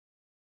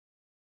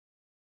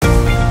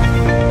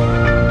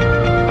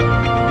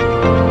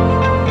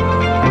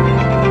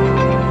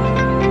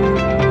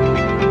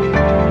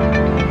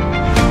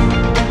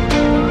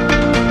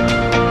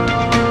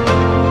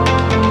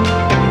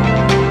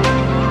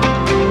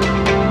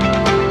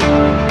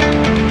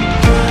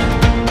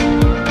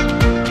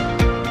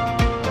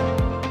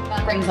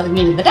to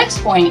me to the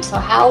next point. So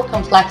how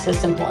complex is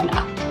simple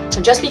enough?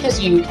 So just because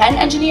you can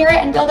engineer it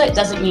and build it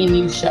doesn't mean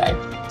you should.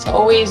 So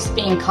always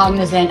being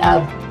cognizant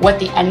of what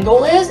the end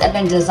goal is and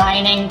then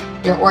designing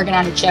your organ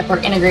on a chip or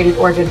integrated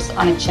organs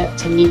on a chip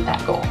to meet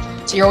that goal.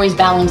 So you're always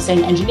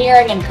balancing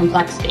engineering and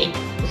complexity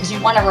because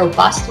you want a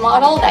robust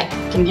model that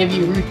can give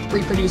you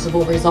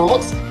reproducible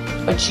results,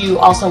 but you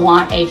also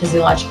want a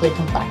physiologically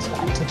complex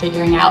one. So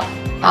figuring out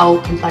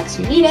how complex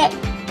you need it,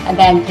 and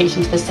then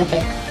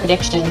patient-specific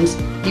predictions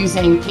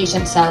using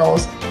patient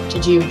cells to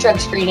do drug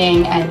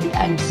screening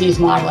and disease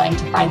modeling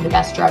to find the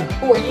best drug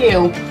for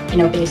you,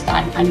 based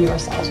on your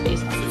cells.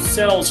 The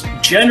cells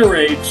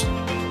generate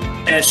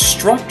a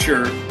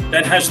structure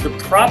that has the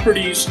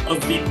properties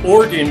of the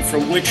organ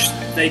from which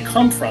they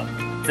come from.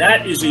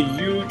 That is a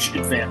huge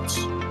advance.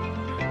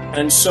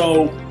 And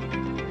so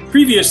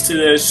previous to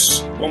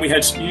this, when we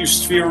had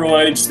used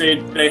spheroids,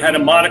 they had a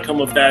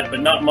modicum of that, but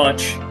not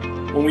much.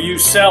 When we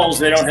use cells,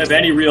 they don't have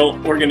any real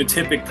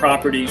organotypic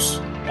properties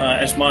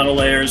as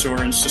monolayers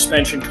or in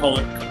suspension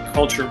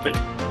culture. But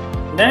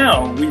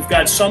now we've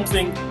got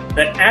something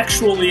that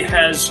actually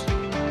has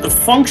the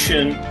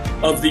function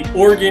of the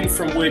organ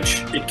from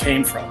which it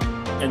came from.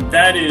 And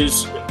that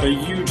is a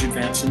huge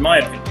advance, in my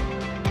opinion.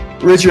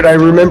 Richard, I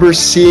remember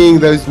seeing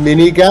those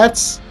mini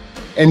guts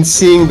and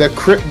seeing the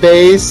crypt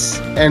base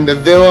and the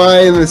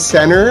villi in the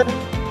center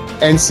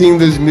and seeing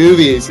those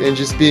movies and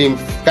just being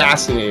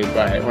fascinated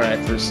by it when I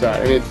first saw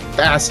it. I mean, it's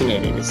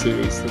fascinating to see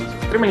these things.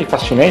 Extremely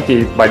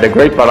fascinated by the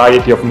great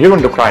variety of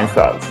neuroendocrine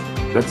cells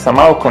that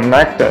somehow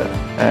connect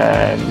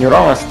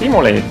neuron and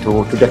stimulate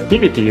to the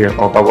activity of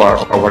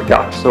our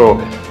gut. So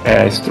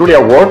it's truly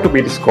a world to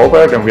be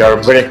discovered, and we are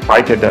very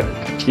excited that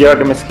here at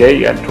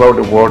MSK and throughout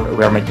the world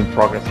we are making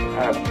progress.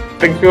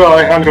 Thank you,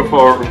 Alejandro,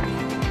 for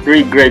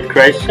 3 great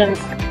questions.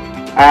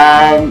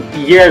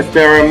 Yes,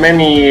 there are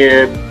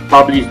many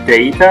published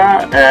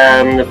data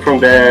from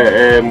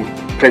the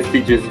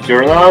prestigious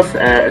journals,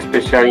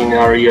 especially in the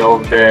area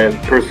of the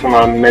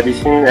personal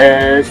medicine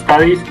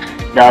studies,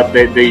 that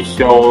they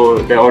show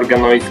the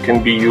organoids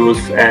can be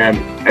used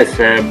as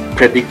a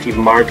predictive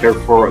marker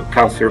for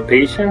cancer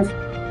patients.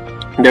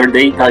 Their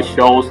data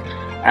shows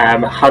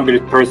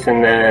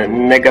 100%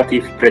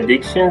 negative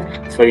prediction.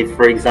 So if,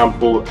 for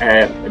example,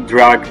 a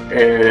drug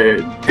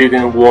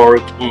didn't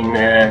work in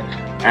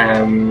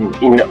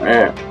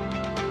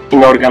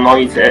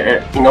organoids,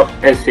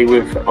 assay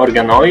with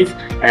organoids,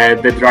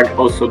 the drug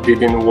also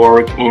didn't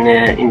work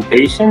in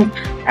patients,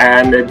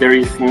 and there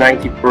is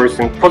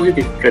 90%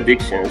 positive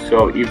prediction.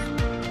 So if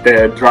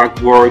the drug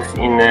works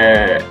in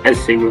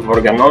assay with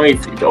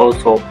organoids, it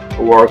also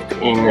worked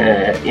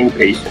in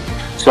patients.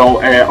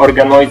 So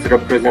organoids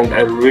represent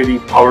a really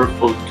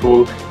powerful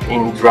tool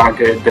in drug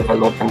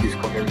development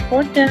discovery.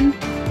 For them,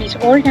 these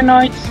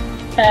organoids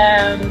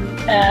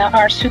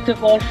are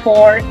suitable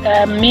for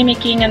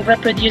mimicking and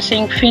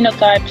reproducing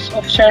phenotypes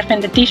observed in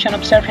the tissue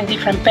observed in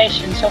different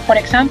patients. So for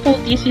example,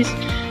 this is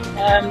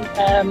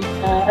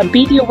a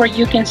video where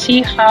you can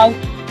see how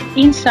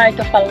inside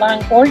of a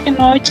lung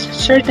organoid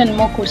certain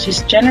mucus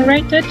is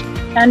generated,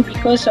 and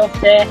because of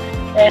the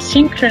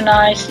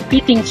synchronized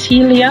beating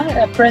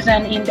cilia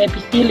present in the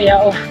epithelia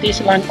of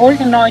this lung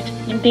organoid,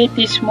 indeed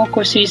this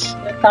mucus is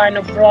kind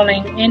of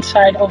rolling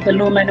inside of the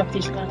lumen of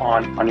this lung.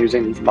 On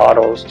using these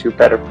models to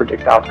better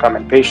predict outcome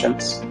in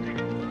patients,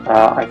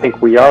 I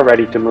think we are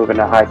ready to move in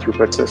a high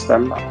throughput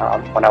system.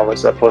 When I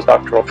was a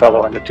postdoctoral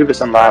fellow in the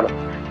Tucson lab,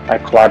 I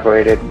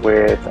collaborated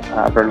with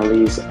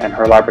Bernalise and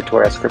her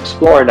laboratory at Scripps,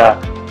 Florida,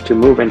 to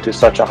move into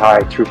such a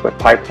high throughput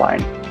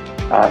pipeline.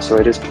 So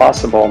it is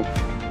possible.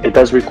 It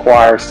does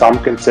require some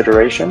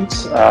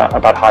considerations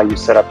about how you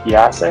set up the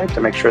assay to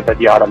make sure that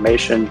the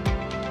automation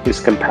is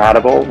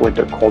compatible with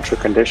the culture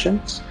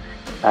conditions.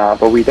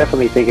 But we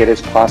definitely think it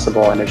is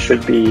possible, and it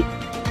should be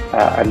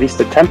at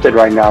least attempted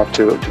right now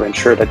to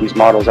ensure that these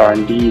models are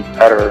indeed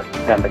better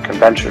than the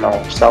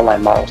conventional cell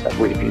line models that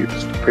we've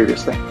used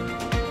previously.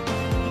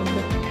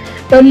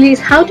 Bernalise,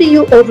 how do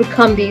you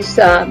overcome these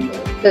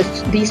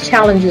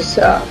challenges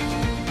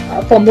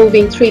for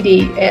moving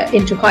 3D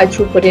into high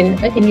throughput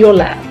in your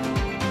lab?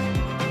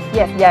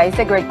 Yes, yeah, it's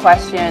a great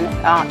question.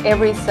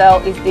 Every cell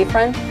is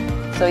different,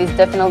 so it's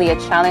definitely a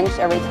challenge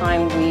every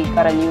time we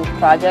got a new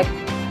project.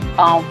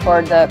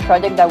 For the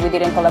project that we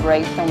did in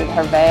collaboration with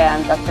Hervé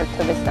and Dr.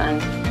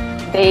 Tuvison,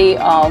 they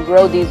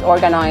grow these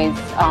organoids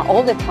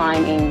all the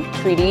time in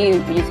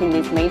 3D using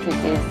these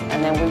matrices.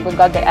 And then when we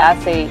got the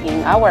assay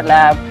in our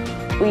lab,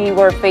 we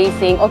were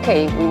facing,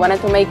 okay, we wanted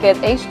to make it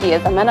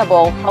HDS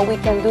amenable, how we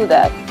can do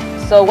that.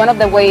 So one of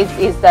the ways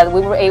is that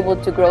we were able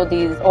to grow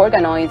these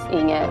organoids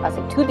as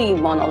a 2D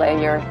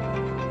monolayer,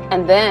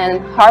 and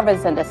then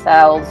harvesting the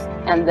cells,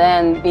 and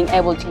then being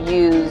able to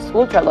use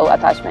ultra-low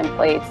attachment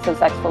plates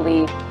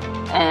successfully,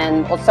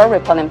 and also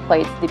repellent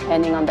plates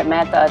depending on the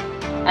method,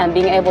 and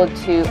being able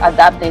to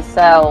adapt these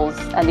cells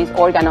and these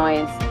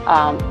organoids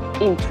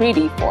in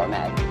 3D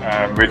format.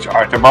 Which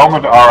at the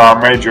moment are our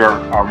major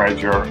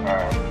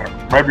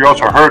maybe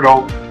also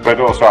hurdle, but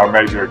also our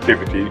major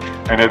activity,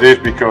 and it is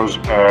because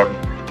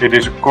it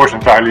is of course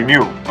entirely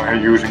new.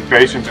 Using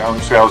patients' own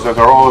cells that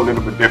are all a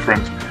little bit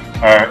different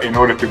in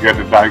order to get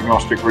a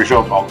diagnostic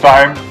result on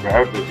time,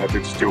 that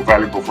it's still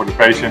valuable for the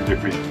patient.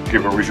 If we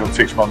give a result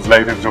 6 months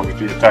later, it's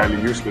obviously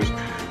entirely useless.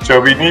 So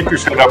we need to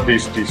set up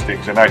these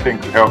things, and I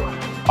think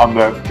on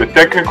the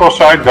technical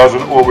side, does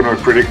an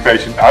organoid predict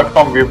patient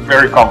outcome? We're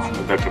very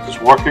confident that it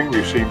is working.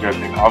 We've seen that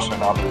in us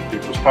and other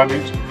people's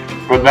studies.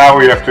 But now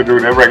we have to do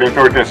the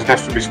regulatory test. It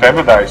has to be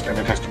standardized and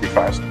it has to be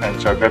fast. And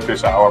so that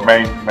is our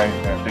main thing.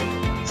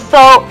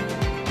 So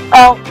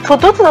to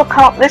do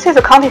this is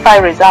a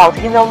quantified result.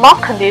 In the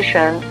mock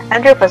condition,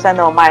 100%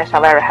 of mice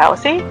are very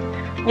healthy.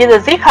 In the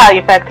Zika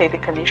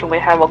affected condition, we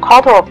have a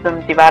quarter of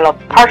them develop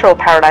partial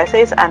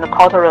paralysis and a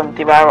quarter of them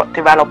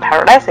develop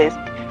paralysis.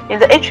 In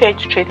the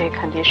HH treated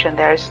condition,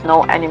 there is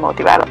no animal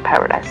developed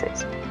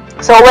paralysis.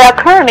 So we are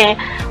currently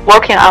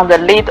working on the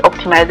lead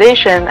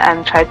optimization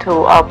and try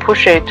to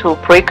push it to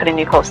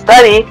preclinical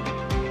study.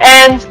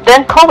 And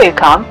then COVID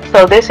comes.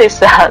 So this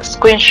is a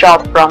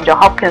screenshot from the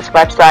Hopkins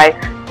website,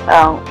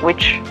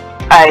 which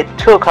I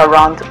took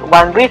around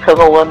 1 week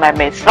ago when I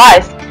made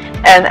slides.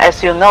 And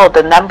as you know,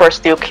 the numbers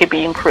still keep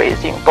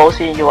increasing,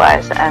 both in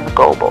US and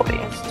globally.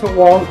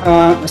 Toward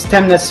a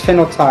stemless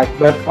phenotype,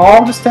 but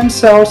all the stem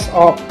cells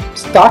are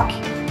stuck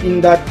in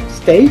that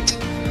state?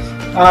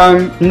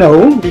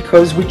 No,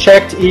 because we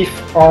checked if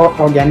our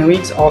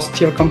organoids are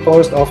still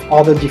composed of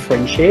other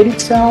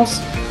differentiated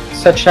cells,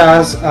 such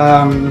as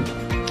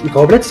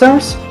goblet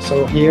cells.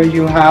 So here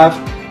you have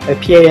a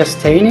PAS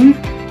staining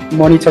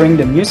monitoring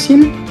the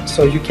mucin.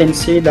 So you can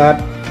see that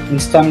in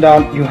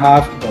standard you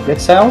have goblet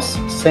cells,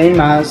 same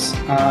as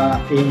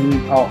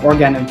in our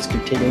organoids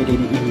cultivated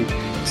in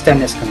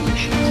stemless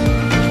condition.